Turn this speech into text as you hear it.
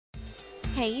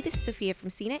Hey, this is Sophia from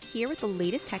CNET here with the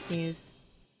latest tech news.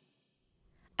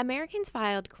 Americans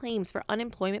filed claims for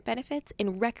unemployment benefits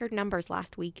in record numbers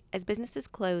last week as businesses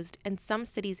closed and some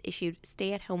cities issued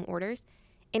stay-at-home orders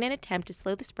in an attempt to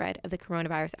slow the spread of the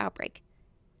coronavirus outbreak.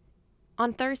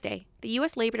 On Thursday, the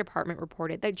U.S. Labor Department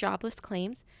reported that jobless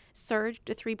claims surged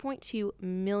to 3.2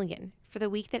 million for the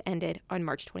week that ended on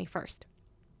March 21st.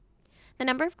 The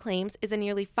number of claims is a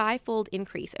nearly five-fold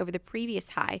increase over the previous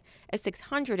high of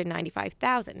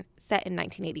 695,000 set in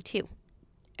 1982.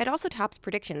 It also tops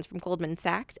predictions from Goldman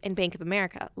Sachs and Bank of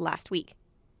America last week.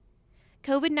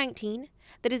 COVID-19,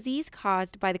 the disease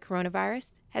caused by the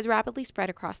coronavirus, has rapidly spread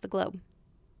across the globe.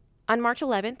 On March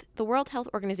 11th, the World Health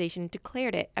Organization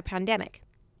declared it a pandemic,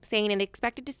 saying it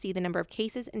expected to see the number of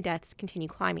cases and deaths continue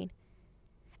climbing.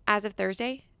 As of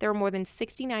Thursday, there were more than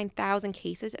 69,000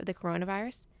 cases of the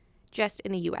coronavirus just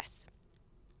in the U.S.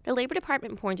 The Labor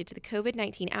Department pointed to the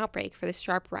COVID-19 outbreak for the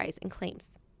sharp rise in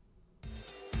claims.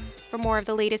 For more of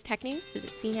the latest tech news,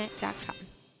 visit cnet.com.